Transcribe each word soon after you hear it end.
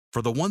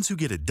For the ones who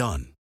get it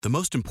done, the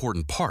most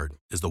important part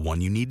is the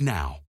one you need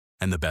now.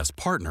 And the best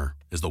partner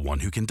is the one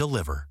who can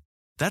deliver.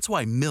 That's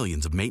why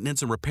millions of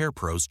maintenance and repair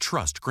pros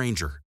trust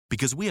Grainger,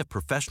 because we have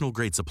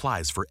professional-grade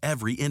supplies for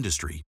every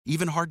industry,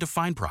 even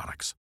hard-to-find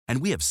products. And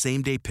we have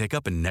same-day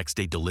pickup and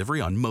next-day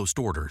delivery on most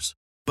orders.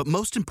 But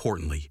most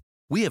importantly,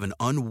 we have an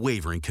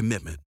unwavering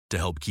commitment to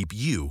help keep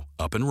you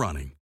up and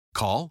running.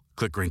 Call,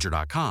 click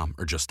Grainger.com,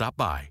 or just stop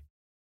by.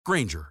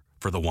 Grainger,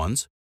 for the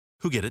ones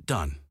who get it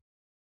done.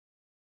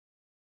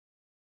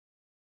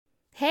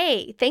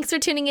 Hey, thanks for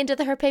tuning into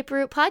the Her Paper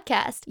Route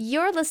podcast.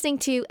 You're listening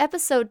to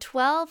episode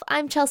 12.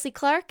 I'm Chelsea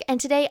Clark,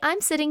 and today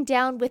I'm sitting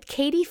down with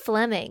Katie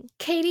Fleming.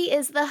 Katie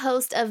is the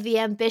host of the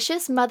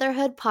Ambitious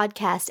Motherhood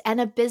podcast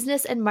and a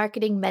business and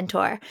marketing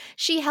mentor.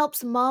 She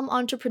helps mom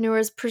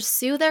entrepreneurs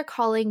pursue their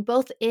calling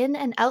both in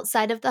and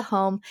outside of the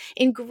home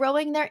in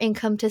growing their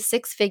income to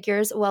six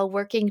figures while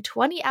working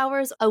 20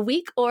 hours a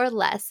week or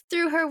less.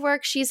 Through her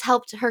work, she's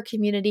helped her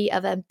community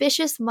of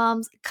ambitious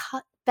moms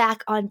cut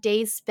back on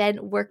days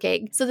spent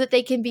working so that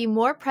they can be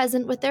more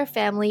present with their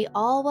family,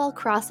 all while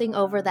crossing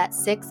over that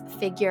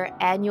six-figure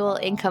annual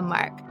income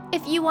mark.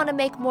 If you want to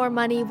make more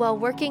money while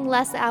working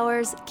less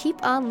hours,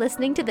 keep on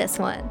listening to this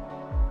one.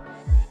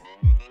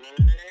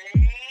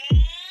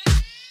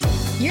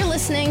 You're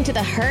listening to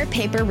the Her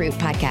Paper Route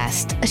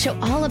podcast, a show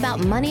all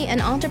about money and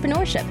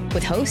entrepreneurship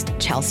with host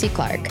Chelsea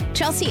Clark.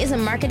 Chelsea is a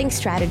marketing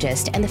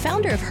strategist and the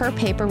founder of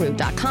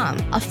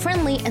HerPaperRoute.com, a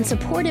friendly and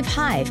supportive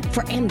hive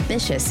for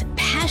ambitious,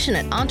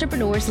 passionate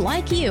entrepreneurs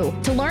like you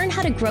to learn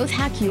how to growth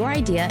hack your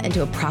idea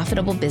into a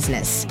profitable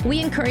business.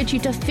 We encourage you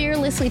to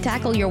fearlessly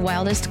tackle your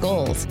wildest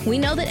goals. We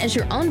know that as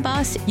your own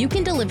boss, you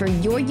can deliver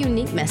your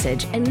unique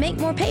message and make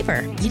more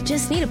paper. You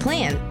just need a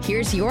plan.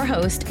 Here's your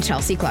host,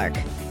 Chelsea Clark.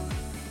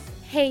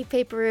 Hey,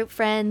 Paper Route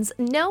friends.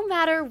 No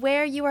matter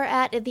where you are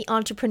at in the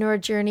entrepreneur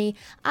journey,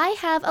 I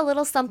have a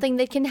little something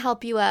that can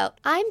help you out.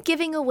 I'm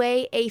giving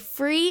away a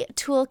free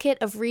toolkit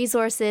of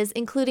resources,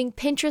 including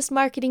Pinterest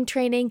marketing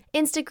training,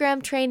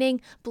 Instagram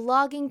training,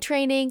 blogging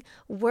training,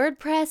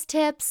 WordPress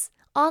tips,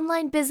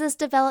 online business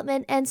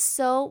development, and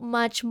so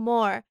much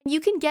more.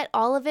 You can get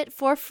all of it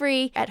for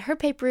free at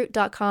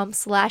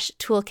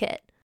herpaperroute.com/toolkit.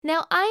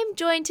 Now, I'm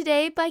joined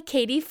today by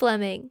Katie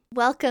Fleming.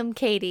 Welcome,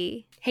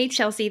 Katie. Hey,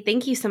 Chelsea.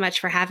 Thank you so much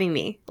for having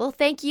me. Well,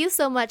 thank you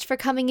so much for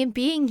coming and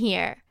being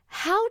here.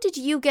 How did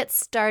you get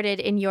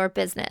started in your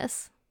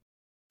business?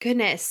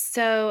 Goodness.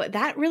 So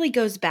that really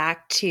goes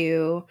back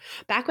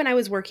when I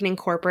was working in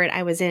corporate.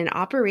 I was in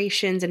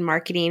operations and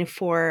marketing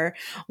for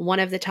one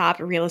of the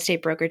top real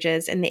estate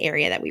brokerages in the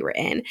area that we were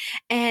in.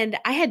 And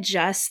I had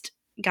just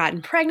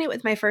gotten pregnant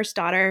with my first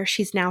daughter.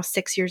 She's now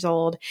 6 years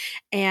old.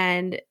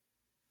 And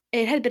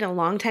it had been a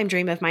long time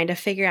dream of mine to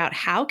figure out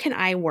how can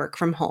I work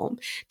from home.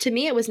 To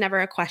me, it was never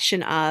a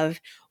question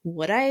of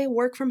would I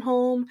work from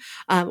home?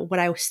 Would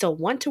I still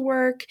want to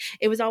work?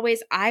 It was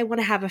always, I want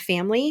to have a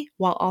family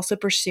while also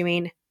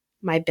pursuing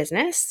my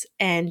business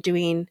and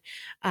doing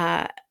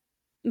my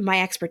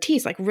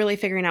expertise, like really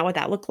figuring out what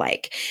that looked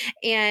like.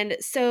 And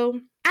so,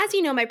 as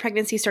you know, my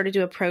pregnancy started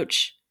to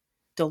approach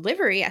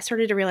delivery. I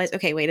started to realize,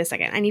 okay, wait a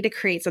second. I need to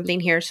create something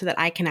here so that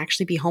I can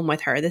actually be home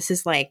with her. This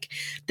is what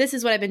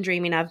I've been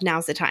dreaming of.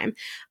 Now's the time.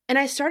 And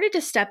I started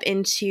to step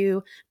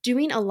into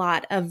doing a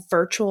lot of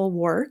virtual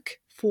work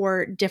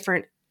for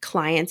different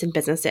clients and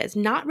businesses,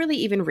 not really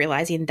even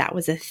realizing that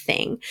was a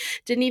thing.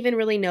 Didn't even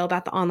really know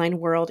about the online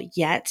world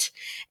yet.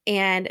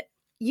 And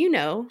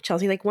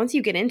Chelsea, like once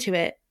you get into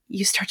it,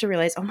 you start to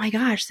realize, oh my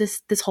gosh,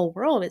 this whole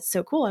world, it's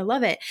so cool. I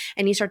love it.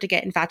 And you start to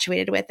get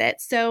infatuated with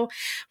it. So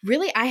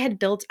really, I had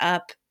built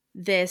up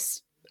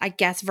this, I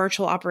guess,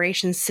 virtual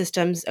operations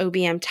systems,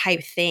 OBM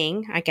type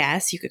thing, I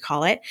guess you could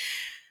call it,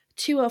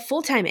 to a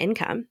full-time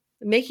income,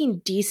 making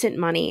decent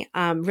money,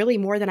 really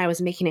more than I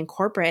was making in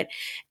corporate.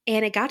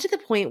 And it got to the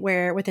point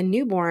where with a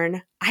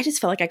newborn, I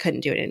just felt like I couldn't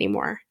do it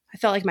anymore. I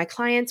felt like my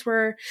clients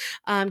were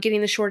getting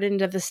the short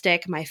end of the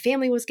stick. My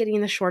family was getting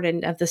the short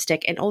end of the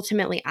stick. And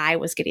ultimately, I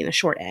was getting the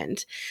short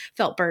end.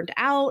 Felt burned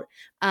out.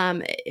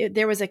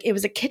 It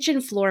was a kitchen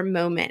floor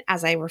moment,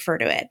 as I refer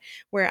to it,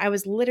 where I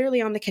was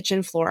literally on the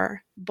kitchen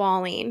floor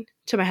bawling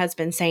to my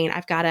husband saying,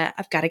 I've got to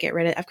get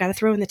rid of it. I've got to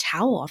throw in the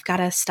towel. I've got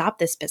to stop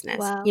this business.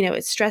 Wow.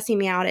 It's stressing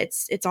me out.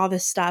 It's all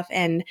this stuff.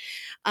 And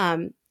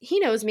he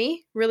knows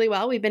me really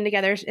well. We've been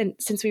together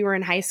since we were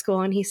in high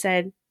school. And he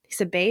said,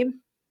 babe,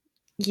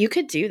 you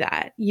could do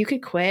that. You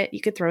could quit.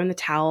 You could throw in the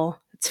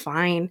towel. It's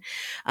fine.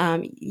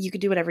 You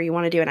could do whatever you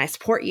want to do, and I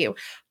support you.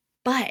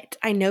 But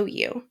I know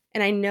you,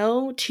 and I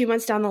know 2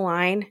 months down the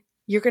line,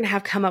 you're going to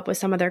have come up with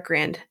some other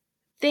grand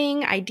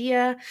thing,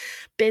 idea,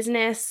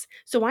 business.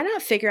 So why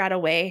not figure out a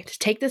way to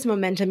take this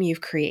momentum you've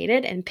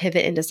created and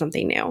pivot into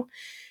something new?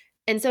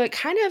 And so it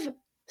kind of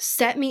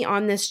set me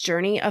on this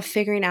journey of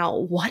figuring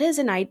out what does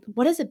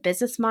a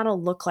business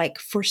model look like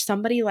for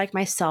somebody like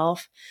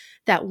myself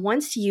that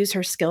wants to use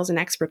her skills and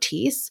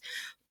expertise,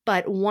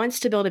 but wants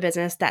to build a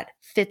business that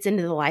fits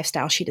into the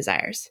lifestyle she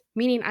desires,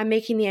 meaning I'm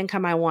making the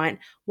income I want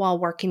while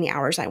working the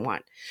hours I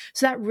want.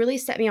 So that really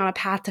set me on a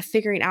path to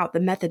figuring out the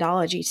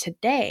methodology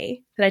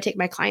today that I take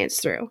my clients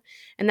through.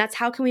 And that's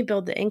how can we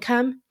build the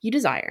income you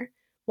desire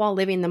while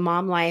living the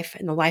mom life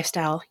and the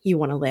lifestyle you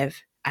want to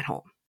live at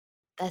home.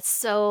 That's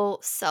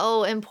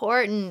so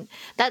important.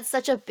 That's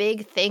such a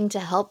big thing to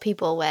help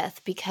people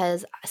with,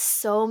 because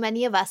so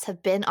many of us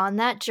have been on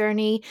that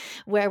journey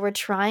where we're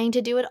trying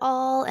to do it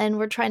all and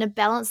we're trying to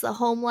balance the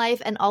home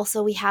life. And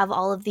also we have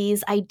all of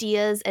these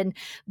ideas and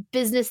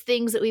business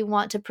things that we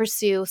want to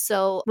pursue.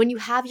 So when you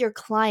have your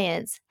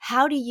clients,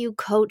 how do you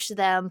coach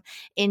them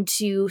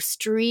into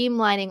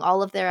streamlining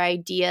all of their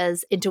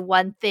ideas into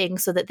one thing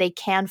so that they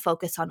can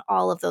focus on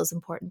all of those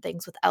important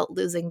things without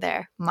losing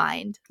their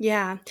mind?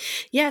 Yeah.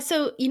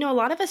 So, a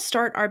lot of us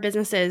start our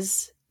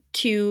businesses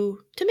to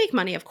make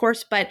money, of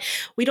course, but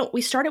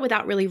we start it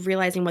without really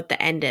realizing what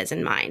the end is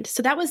in mind.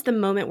 So that was the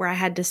moment where I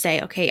had to say,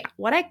 okay,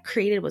 what I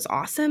created was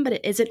awesome, but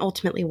it isn't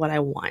ultimately what I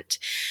want.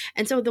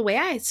 And so the way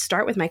I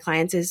start with my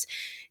clients is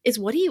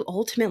what do you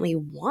ultimately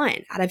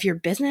want out of your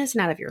business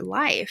and out of your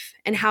life?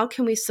 And how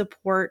can we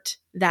support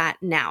that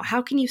now?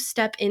 How can you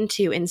step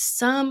into, in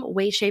some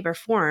way, shape, or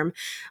form,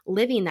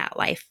 living that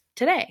life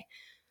today?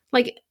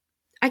 Like,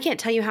 I can't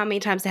tell you how many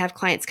times I have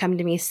clients come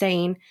to me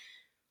saying,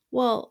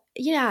 well,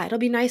 yeah, it'll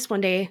be nice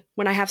one day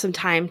when I have some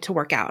time to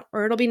work out,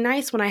 or it'll be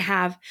nice when I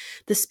have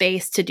the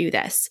space to do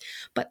this.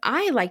 But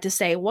I like to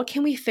say, what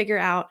can we figure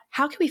out?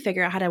 How can we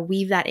figure out how to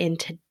weave that in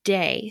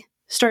today?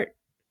 Start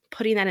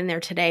putting that in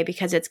there today,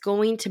 because it's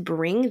going to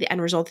bring the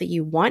end result that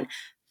you want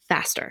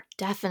faster.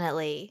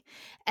 Definitely.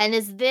 And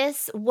is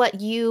this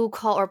what you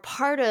call, or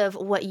part of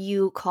what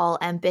you call,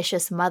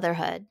 ambitious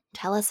motherhood?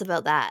 Tell us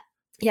about that.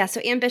 Yeah,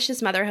 so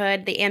ambitious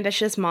motherhood, the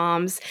ambitious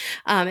moms,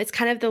 it's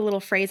kind of the little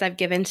phrase I've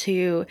given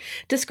to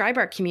describe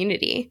our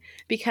community,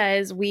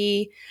 because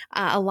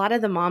a lot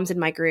of the moms in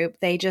my group,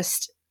 they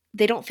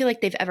don't feel like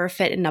they've ever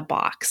fit in a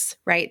box,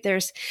 right?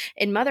 There's,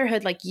 in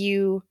motherhood, like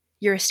you're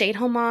a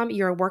stay-at-home mom,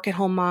 you're a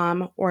work-at-home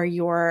mom, or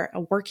you're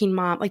a working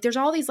mom. Like there's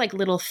all these like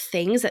little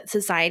things that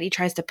society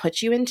tries to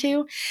put you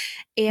into.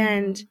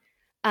 And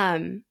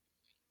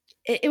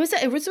it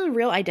was a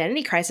real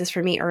identity crisis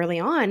for me early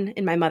on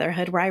in my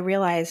motherhood, where I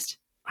realized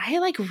I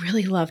like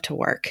really love to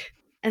work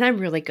and I'm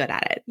really good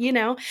at it,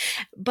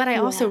 but I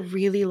also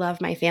really love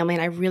my family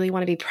and I really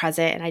want to be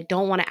present, and I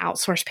don't want to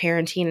outsource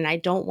parenting, and I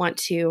don't want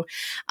to,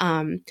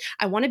 I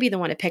want to be the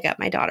one to pick up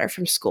my daughter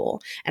from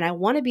school, and I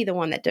want to be the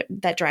one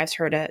that drives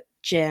her to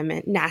gym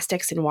and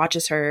gymnastics and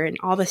watches her and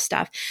all this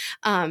stuff.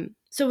 So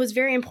it was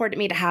very important to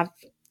me to have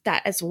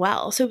that as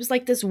well. So it was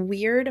like this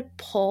weird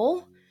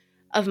pull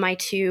of my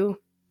two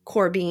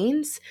core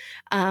beings,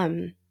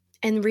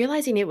 and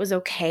realizing it was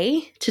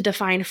okay to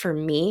define for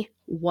me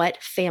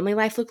what family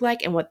life looked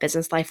like and what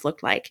business life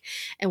looked like.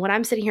 And what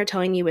I'm sitting here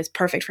telling you is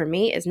perfect for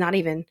me is not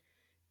even,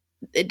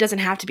 it doesn't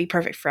have to be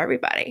perfect for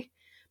everybody,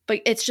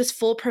 but it's just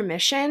full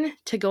permission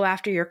to go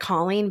after your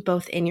calling,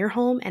 both in your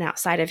home and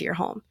outside of your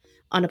home,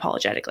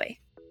 unapologetically.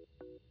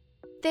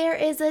 There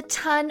is a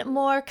ton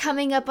more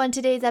coming up on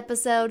today's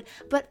episode,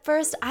 but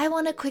first I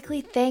want to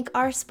quickly thank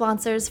our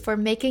sponsors for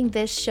making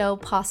this show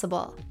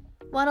possible.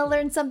 Want to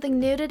learn something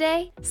new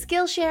today?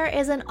 Skillshare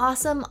is an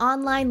awesome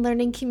online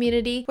learning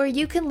community where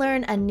you can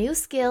learn a new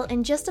skill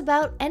in just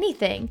about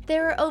anything.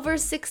 There are over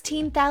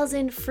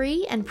 16,000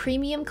 free and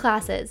premium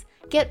classes.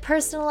 Get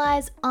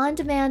personalized,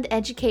 on-demand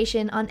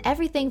education on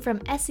everything from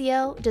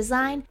SEO,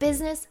 design,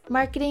 business,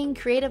 marketing,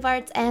 creative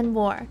arts, and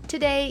more.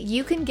 Today,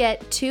 you can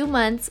get 2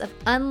 months of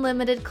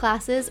unlimited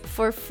classes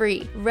for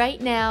free right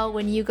now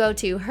when you go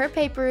to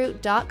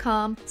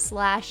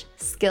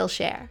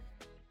herpaperroute.com/Skillshare.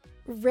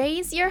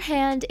 Raise your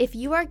hand if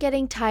you are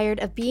getting tired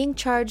of being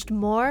charged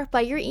more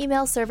by your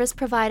email service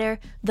provider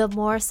the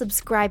more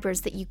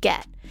subscribers that you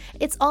get.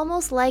 It's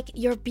almost like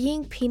you're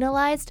being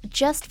penalized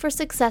just for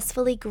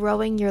successfully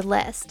growing your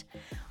list.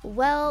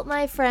 Well,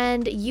 my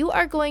friend, you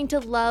are going to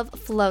love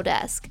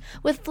Flowdesk.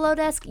 With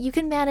Flowdesk, you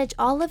can manage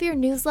all of your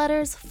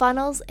newsletters,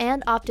 funnels,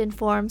 and opt-in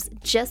forms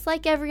just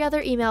like every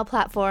other email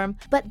platform,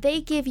 but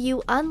they give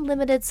you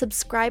unlimited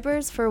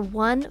subscribers for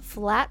one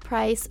flat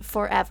price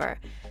forever.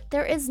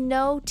 There is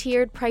no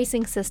tiered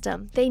pricing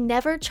system. They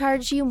never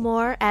charge you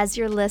more as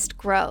your list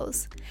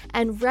grows.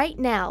 And right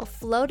now,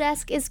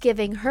 Flowdesk is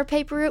giving Her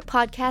Paper Route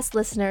podcast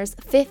listeners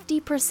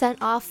 50%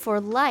 off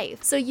for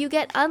life. So you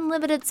get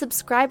unlimited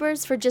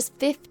subscribers for just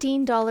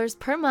 $15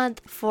 per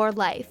month for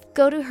life.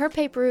 Go to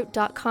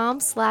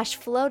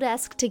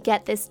herpaperroute.com/Flowdesk to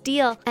get this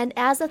deal. And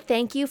as a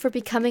thank you for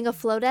becoming a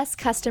Flowdesk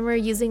customer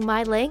using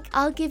my link,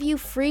 I'll give you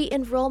free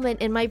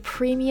enrollment in my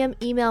premium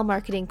email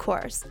marketing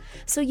course.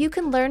 So you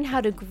can learn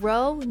how to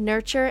grow,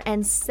 nurture,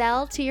 and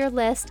sell to your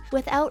list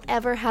without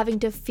ever having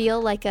to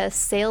feel like a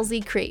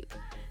salesy creep.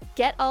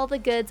 Get all the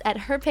goods at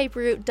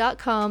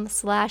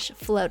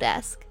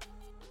herpaperroute.com/Flowdesk.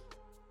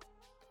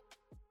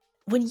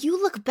 When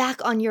you look back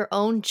on your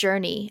own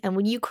journey and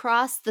when you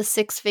cross the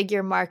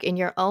 6-figure mark in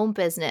your own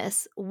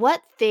business,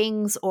 what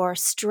things or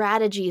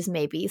strategies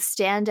maybe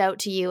stand out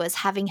to you as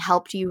having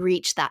helped you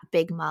reach that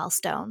big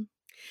milestone?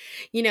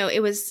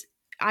 It was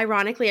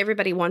ironically,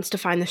 everybody wants to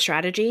find the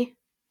strategy,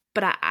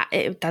 but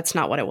that's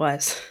not what it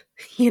was.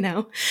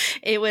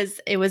 It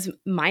was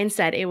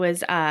mindset. It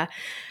was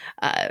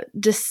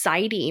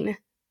deciding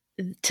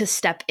to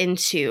step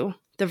into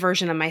the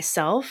version of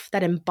myself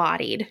that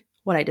embodied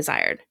what I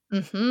desired.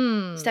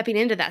 Mm-hmm. Stepping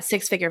into that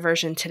 6-figure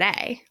version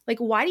today. Like,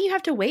 why do you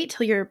have to wait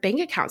till your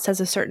bank account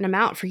says a certain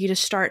amount for you to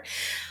start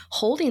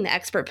holding the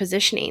expert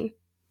positioning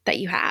that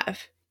you have,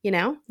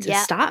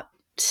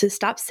 to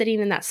stop sitting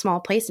in that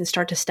small place and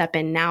start to step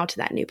in now to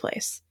that new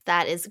place.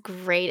 That is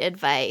great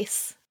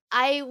advice.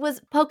 I was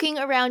poking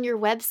around your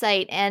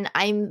website and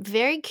I'm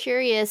very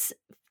curious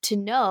to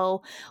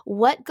know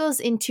what goes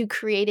into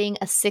creating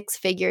a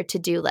 6-figure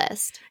to-do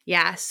list.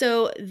 Yeah.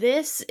 So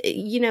this,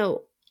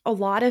 a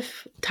lot of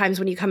times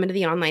when you come into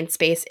the online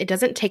space, it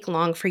doesn't take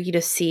long for you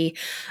to see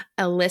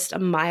a list a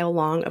mile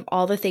long of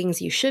all the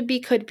things you should be,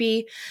 could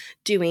be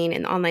doing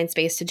in the online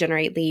space to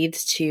generate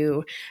leads,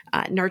 to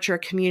nurture a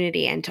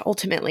community, and to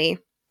ultimately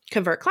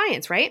convert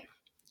clients, right?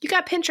 You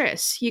got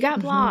Pinterest, you got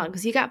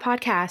blogs, you got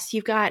podcasts,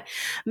 you've got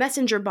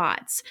messenger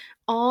bots,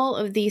 all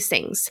of these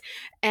things.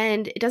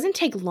 And it doesn't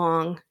take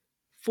long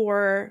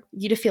for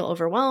you to feel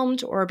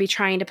overwhelmed or be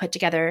trying to put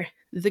together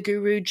the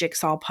guru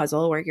jigsaw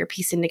puzzle where you're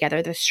piecing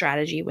together the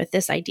strategy with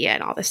this idea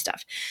and all this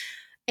stuff.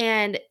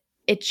 And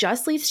it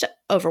just leads to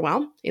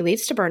overwhelm. It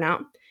leads to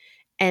burnout.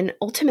 And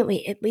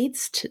ultimately, it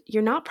leads to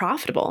you're not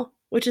profitable,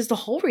 which is the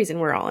whole reason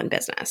we're all in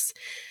business.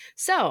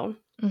 So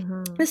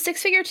the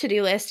 6-figure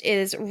to-do list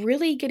is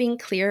really getting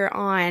clear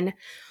on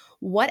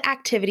what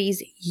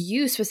activities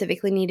you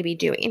specifically need to be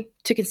doing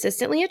to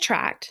consistently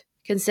attract,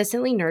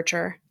 consistently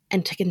nurture,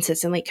 and to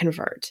consistently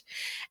convert.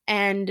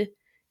 And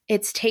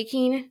it's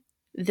taking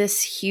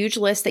this huge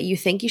list that you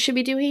think you should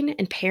be doing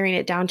and paring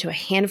it down to a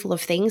handful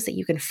of things that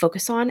you can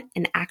focus on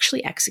and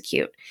actually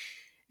execute.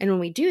 And when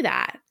we do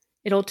that,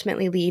 it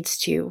ultimately leads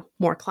to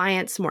more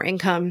clients, more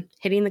income,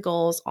 hitting the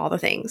goals, all the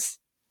things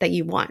that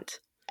you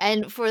want.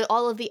 And for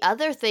all of the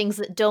other things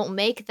that don't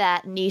make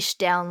that niche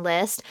down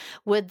list,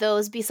 would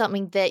those be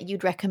something that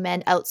you'd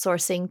recommend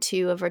outsourcing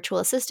to a virtual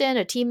assistant,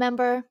 a team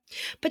member?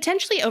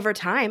 Potentially over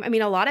time. I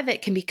mean, a lot of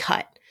it can be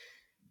cut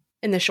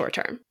in the short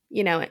term,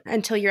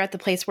 until you're at the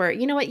place where,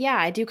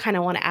 I do kind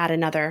of want to add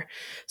another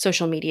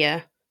social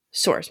media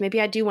source.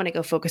 Maybe I do want to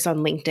go focus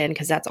on LinkedIn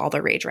because that's all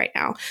the rage right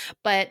now.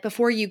 But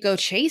before you go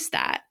chase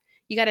that,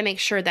 you got to make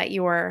sure that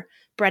your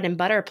bread and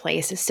butter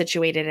place is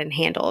situated and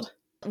handled.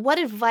 What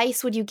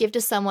advice would you give to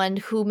someone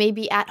who may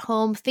be at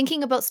home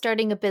thinking about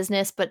starting a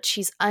business, but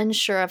she's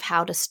unsure of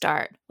how to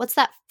start? What's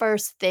that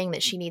first thing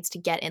that she needs to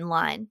get in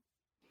line?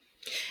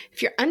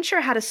 If you're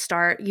unsure how to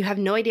start, you have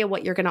no idea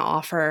what you're going to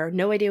offer,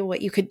 no idea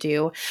what you could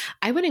do,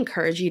 I would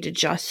encourage you to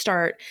just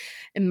start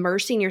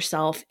immersing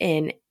yourself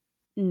in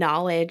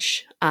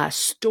knowledge,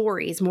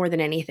 stories more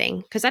than anything.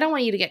 Because I don't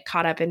want you to get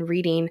caught up in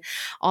reading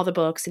all the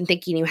books and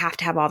thinking you have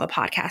to have all the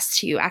podcasts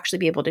to actually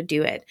be able to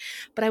do it.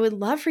 But I would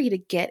love for you to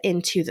get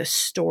into the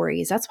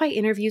stories. That's why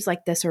interviews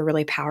like this are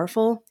really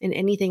powerful, and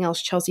anything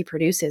else Chelsea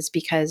produces,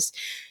 because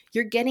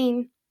you're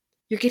getting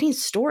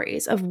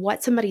stories of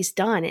what somebody's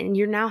done, and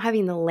you're now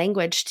having the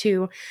language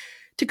to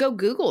go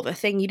Google the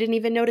thing you didn't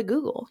even know to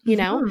Google,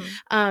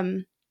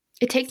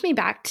 It takes me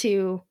back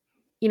to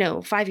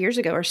 5 years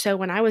ago or so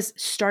when I was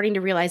starting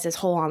to realize this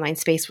whole online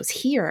space was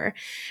here,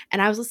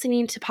 and I was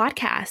listening to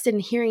podcasts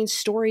and hearing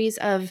stories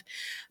of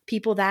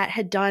people that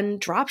had done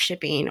drop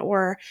shipping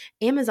or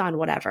Amazon,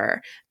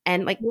 whatever,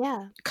 and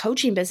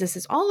coaching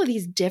businesses, all of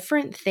these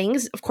different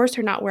things. Of course,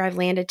 they're not where I've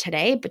landed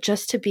today, but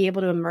just to be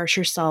able to immerse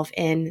yourself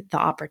in the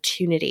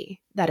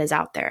opportunity that is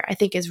out there, I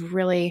think is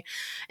really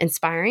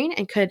inspiring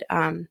and could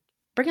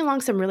bring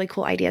along some really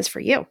cool ideas for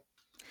you.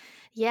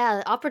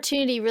 Yeah,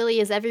 opportunity really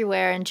is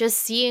everywhere, and just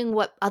seeing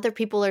what other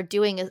people are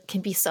doing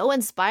can be so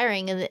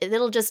inspiring, and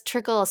it'll just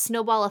trickle a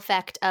snowball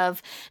effect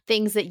of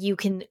things that you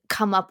can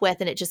come up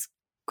with, and it just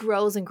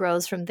grows and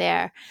grows from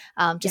there.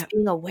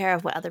 Being aware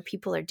of what other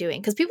people are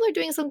doing, because people are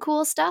doing some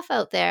cool stuff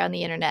out there on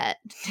the internet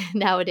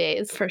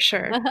nowadays. For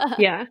sure.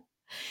 Yeah.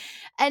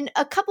 And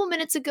a couple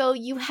minutes ago,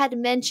 you had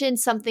mentioned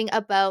something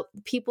about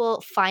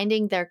people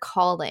finding their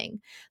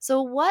calling.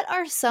 So what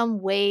are some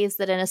ways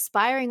that an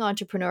aspiring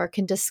entrepreneur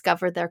can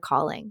discover their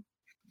calling?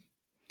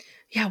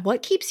 Yeah,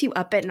 what keeps you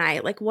up at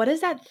night? Like, what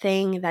is that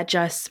thing that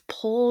just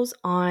pulls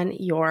on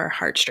your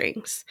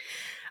heartstrings?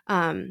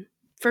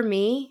 For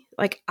me,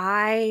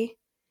 I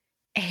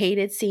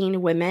hated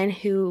seeing women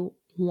who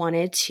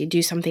wanted to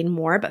do something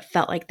more but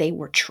felt like they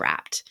were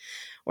trapped,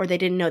 or they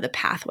didn't know the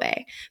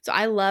pathway. So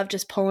I love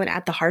just pulling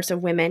at the hearts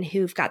of women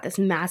who've got this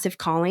massive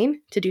calling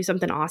to do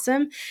something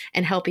awesome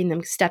and helping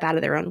them step out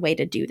of their own way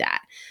to do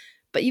that.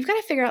 But you've got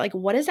to figure out,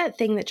 what is that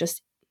thing that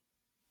just,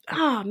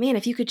 oh man,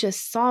 if you could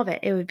just solve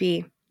it, it would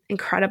be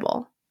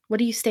incredible. What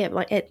do you stay up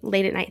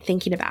late at night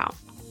thinking about?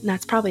 And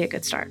that's probably a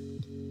good start.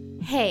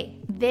 Hey,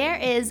 There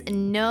is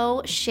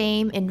no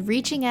shame in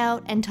reaching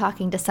out and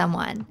talking to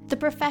someone. The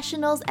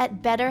professionals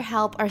at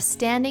BetterHelp are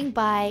standing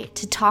by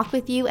to talk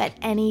with you at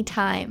any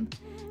time.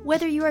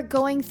 Whether you are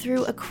going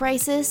through a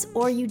crisis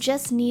or you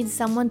just need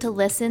someone to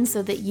listen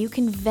so that you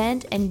can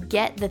vent and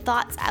get the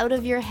thoughts out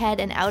of your head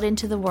and out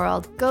into the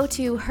world, go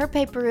to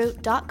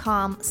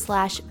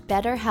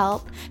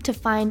herpaperroute.com/betterhelp to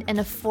find an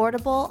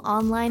affordable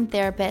online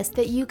therapist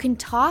that you can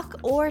talk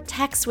or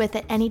text with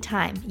at any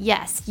time.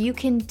 Yes, you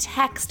can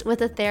text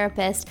with a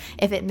therapist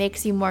if it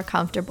makes you more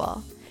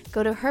comfortable.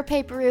 Go to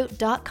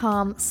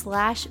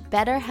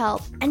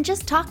herpaperroute.com/betterhelp and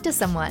just talk to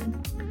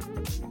someone.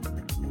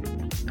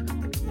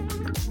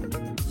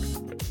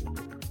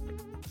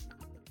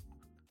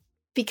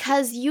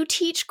 Because you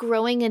teach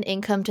growing an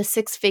income to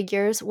 6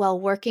 figures while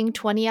working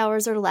 20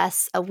 hours or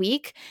less a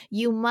week,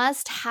 you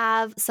must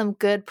have some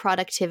good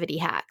productivity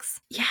hacks.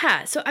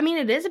 Yeah. So, I mean,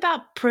 it is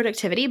about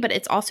productivity, but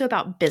it's also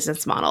about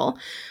business model.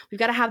 We've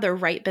got to have the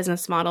right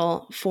business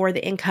model for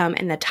the income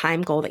and the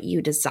time goal that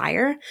you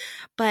desire.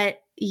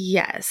 But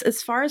yes,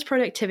 as far as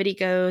productivity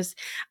goes,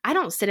 I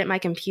don't sit at my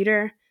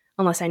computer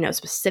unless I know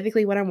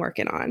specifically what I'm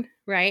working on,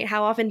 right?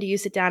 How often do you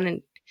sit down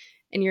and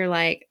you're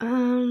like,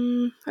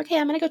 okay,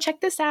 I'm going to go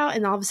check this out.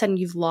 And all of a sudden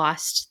you've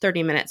lost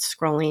 30 minutes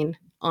scrolling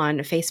on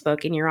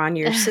Facebook and you're on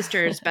your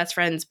sister's, best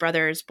friend's,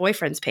 brother's,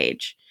 boyfriend's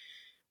page.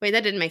 Wait,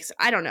 that didn't make sense.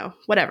 I don't know.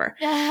 Whatever.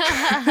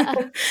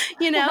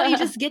 You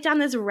just get down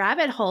this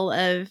rabbit hole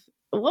of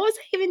what was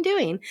I even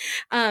doing?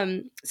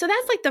 So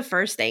that's like the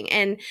first thing.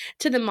 And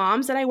to the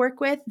moms that I work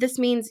with, this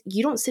means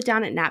you don't sit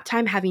down at nap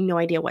time having no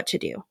idea what to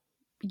do.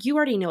 You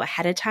already know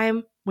ahead of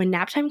time when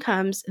nap time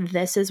comes,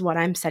 this is what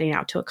I'm setting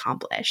out to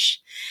accomplish.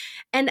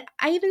 And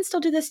I even still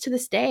do this to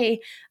this day.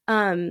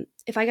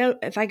 If I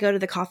go to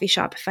the coffee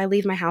shop, if I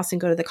leave my house and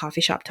go to the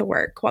coffee shop to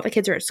work while the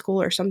kids are at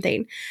school or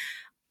something,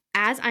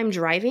 as I'm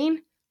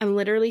driving, I'm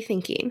literally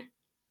thinking,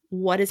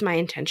 what is my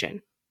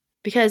intention?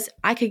 Because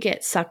I could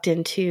get sucked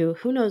into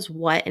who knows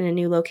what in a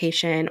new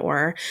location,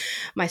 or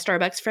my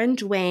Starbucks friend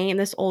Dwayne,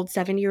 this old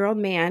 70-year-old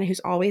man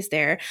who's always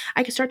there.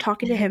 I could start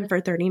talking to him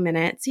for 30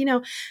 minutes,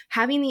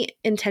 having the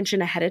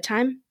intention ahead of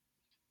time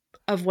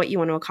of what you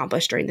want to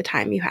accomplish during the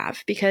time you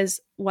have. Because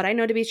what I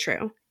know to be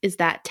true is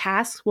that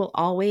tasks will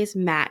always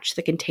match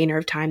the container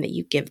of time that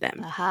you give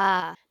them.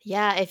 Aha.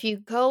 Yeah, if you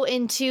go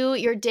into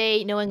your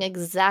day knowing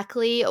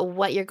exactly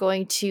what you're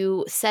going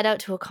to set out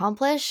to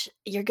accomplish,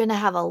 you're going to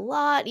have a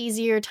lot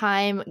easier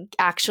time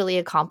actually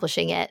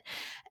accomplishing it,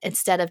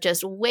 instead of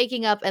just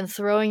waking up and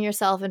throwing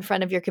yourself in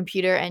front of your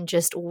computer and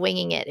just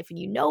winging it. If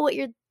you know what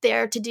you're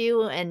there to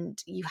do and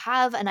you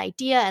have an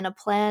idea and a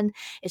plan,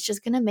 it's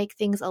just going to make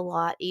things a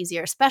lot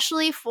easier,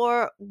 especially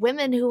for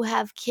women who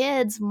have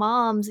kids,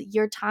 moms.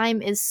 Your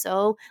time is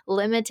so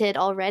limited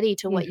already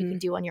to what you can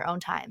do on your own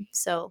time.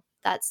 So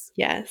that's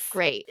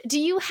great. Do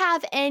you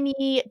have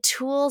any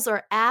tools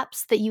or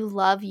apps that you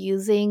love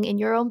using in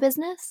your own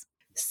business?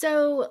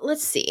 So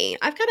let's see.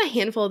 I've got a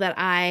handful that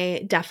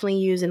I definitely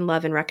use and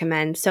love and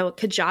recommend. So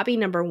Kajabi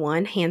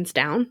 #1, hands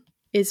down,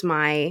 is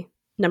my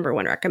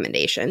 #1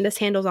 recommendation. This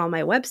handles all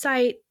my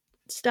website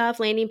stuff,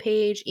 landing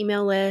page,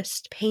 email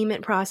list,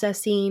 payment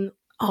processing,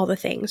 all the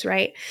things,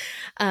 right?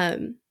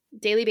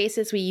 Daily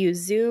basis, we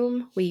use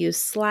Zoom, we use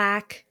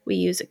Slack, we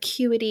use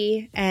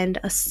Acuity, and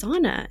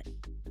Asana.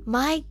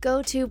 My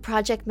go-to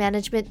project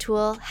management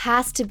tool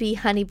has to be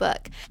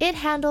HoneyBook. It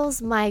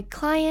handles my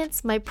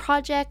clients, my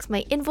projects,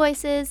 my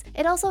invoices.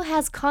 It also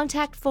has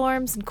contact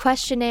forms and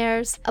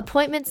questionnaires,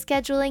 appointment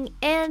scheduling,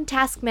 and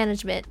task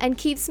management, and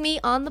keeps me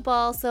on the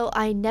ball so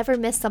I never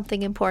miss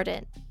something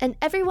important. And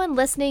everyone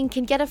listening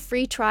can get a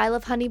free trial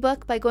of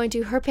HoneyBook by going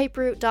to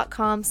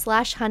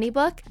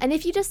herpaperroute.com/honeybook. And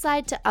if you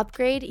decide to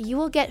upgrade, you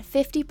will get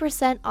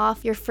 50%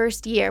 off your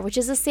first year, which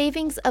is a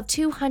savings of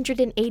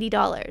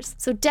 $280.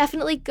 So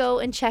definitely go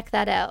and check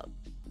that out.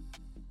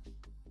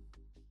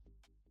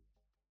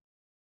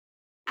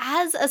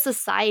 As a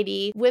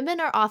society, women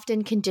are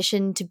often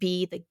conditioned to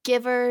be the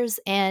givers,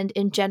 and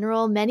in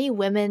general, many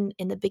women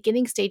in the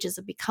beginning stages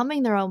of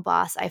becoming their own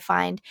boss, I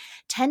find,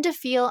 tend to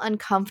feel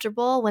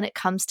uncomfortable when it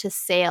comes to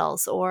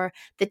sales or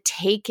the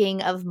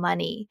taking of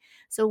money.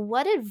 So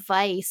what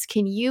advice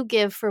can you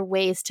give for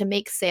ways to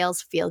make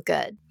sales feel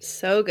good?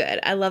 So good.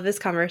 I love this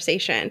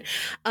conversation.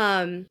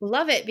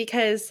 Love it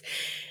because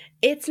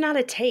it's not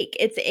a take,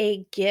 it's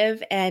a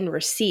give and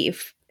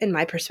receive in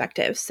my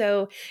perspective.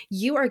 So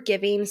you are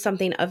giving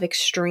something of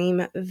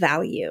extreme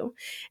value.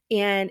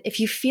 And if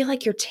you feel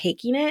like you're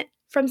taking it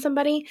from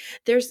somebody,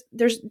 there's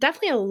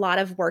definitely a lot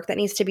of work that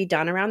needs to be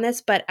done around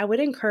this, but I would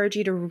encourage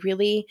you to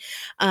really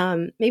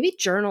maybe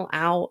journal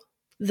out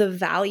the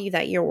value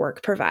that your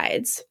work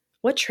provides.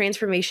 What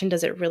transformation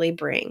does it really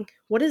bring?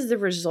 What is the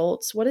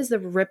results? What is the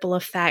ripple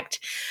effect?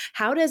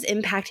 How does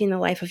impacting the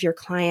life of your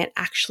client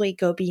actually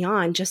go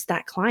beyond just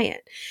that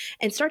client?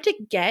 And start to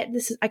get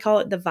this, I call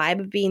it the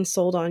vibe of being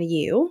sold on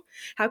you.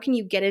 How can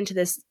you get into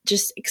this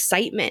just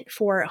excitement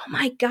for, oh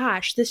my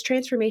gosh, this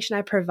transformation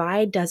I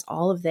provide does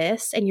all of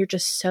this. And you're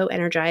just so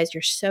energized.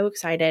 You're so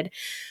excited.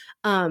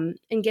 And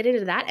get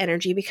into that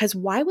energy, because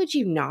why would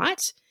you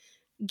not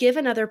give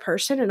another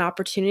person an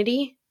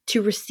opportunity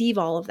to receive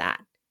all of that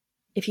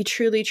if you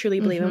truly, truly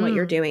believe in what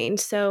you're doing.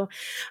 So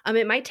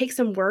it might take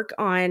some work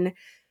on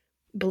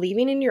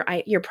believing in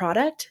your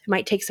product. It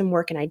might take some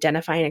work in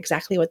identifying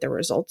exactly what the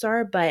results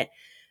are, but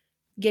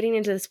getting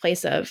into this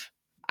place of,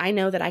 I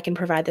know that I can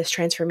provide this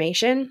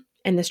transformation,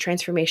 and this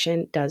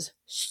transformation does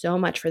so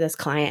much for this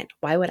client.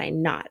 Why would I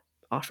not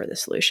offer the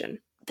solution?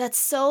 That's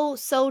so,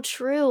 so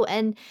true.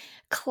 And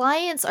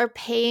clients are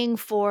paying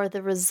for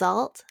the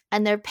result,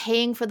 and they're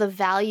paying for the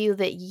value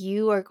that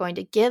you are going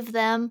to give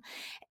them.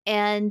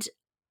 And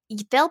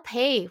they'll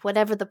pay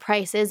whatever the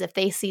price is if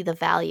they see the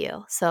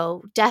value.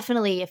 So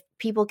definitely, if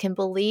people can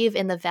believe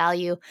in the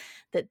value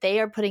that they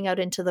are putting out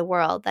into the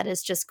world, that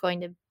is just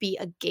going to be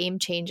a game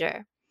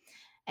changer.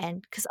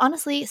 And because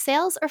honestly,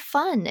 sales are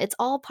fun. It's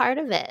all part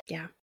of it.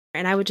 Yeah.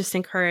 And I would just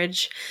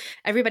encourage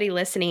everybody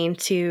listening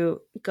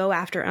to go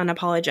after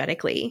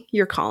unapologetically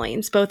your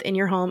callings, both in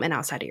your home and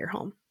outside of your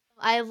home.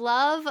 I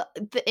love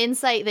the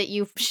insight that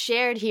you've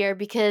shared here,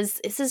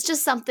 because this is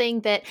just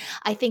something that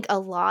I think a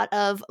lot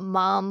of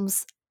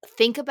moms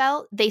think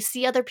about. They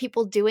see other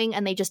people doing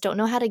and they just don't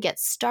know how to get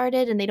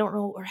started, and they don't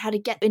know or how to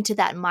get into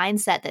that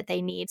mindset that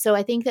they need. So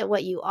I think that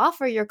what you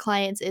offer your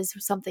clients is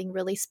something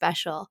really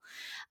special.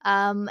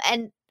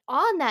 And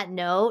on that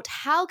note,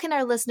 how can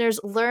our listeners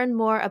learn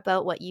more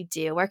about what you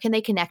do? Where can they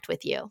connect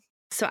with you?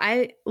 So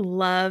I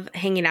love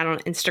hanging out on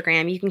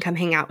Instagram. You can come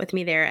hang out with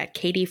me there at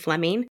Katie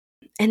Fleming.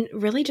 And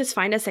really just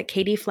find us at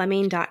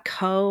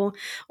katiefleming.co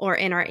or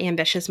in our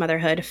Ambitious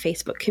Motherhood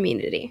Facebook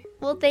community.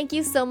 Well, thank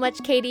you so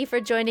much, Katie, for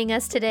joining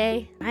us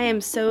today. I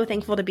am so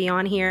thankful to be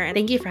on here, and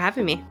thank you for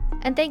having me.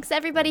 And thanks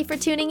everybody for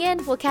tuning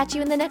in. We'll catch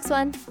you in the next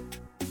one.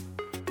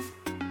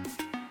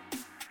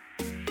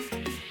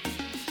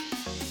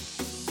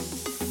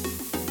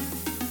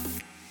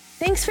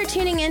 Thanks for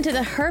tuning in to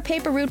the Her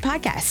Paper Route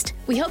podcast.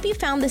 We hope you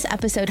found this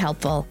episode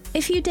helpful.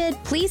 If you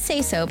did, please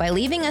say so by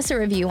leaving us a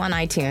review on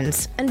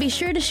iTunes. And be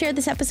sure to share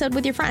this episode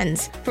with your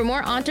friends. For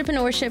more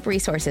entrepreneurship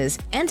resources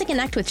and to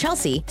connect with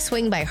Chelsea,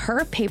 swing by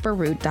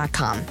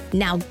herpaperroute.com.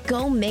 Now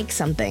go make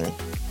something.